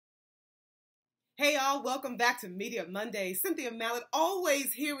Hey y'all, welcome back to Media Monday. Cynthia Mallard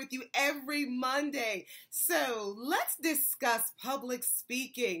always here with you every Monday. So let's discuss public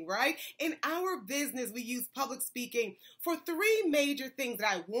speaking, right? In our business, we use public speaking for three major things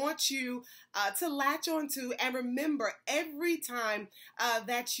that I want you to latch onto and remember every time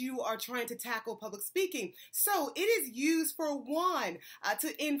that you are trying to tackle public speaking. So it is used for one,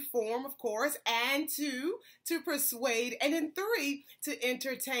 to inform, of course, and two, to persuade, and then three, to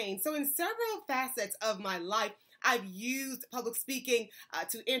entertain. So in several facets of my life, I've used public speaking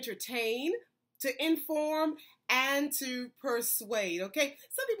to entertain, to inform, and to persuade, okay?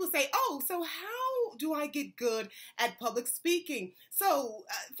 Some people say, oh, so how do I get good at public speaking? So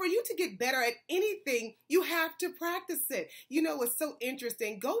for you to get better at anything, you have to practice it. You know, it's so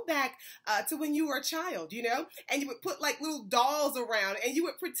interesting. Go back to when you were a child, and you would put like little dolls around and you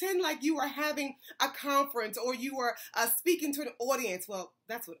would pretend like you were having a conference or you were speaking to an audience. Well,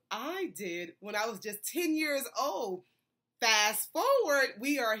 that's what I did when I was just 10 years old. Fast forward,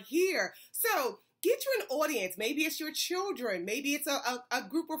 we are here. So get you an audience. Maybe it's your children. Maybe it's a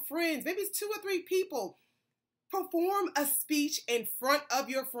group of friends. Maybe it's 2 or 3 people. Perform a speech in front of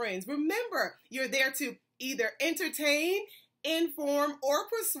your friends. Remember, you're there to either entertain, inform, or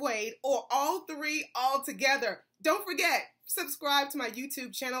persuade, or all three all together. Don't forget, subscribe to my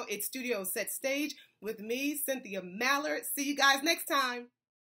YouTube channel. It's Studio Set Stage with me, Cynthia Mallard. See you guys next time.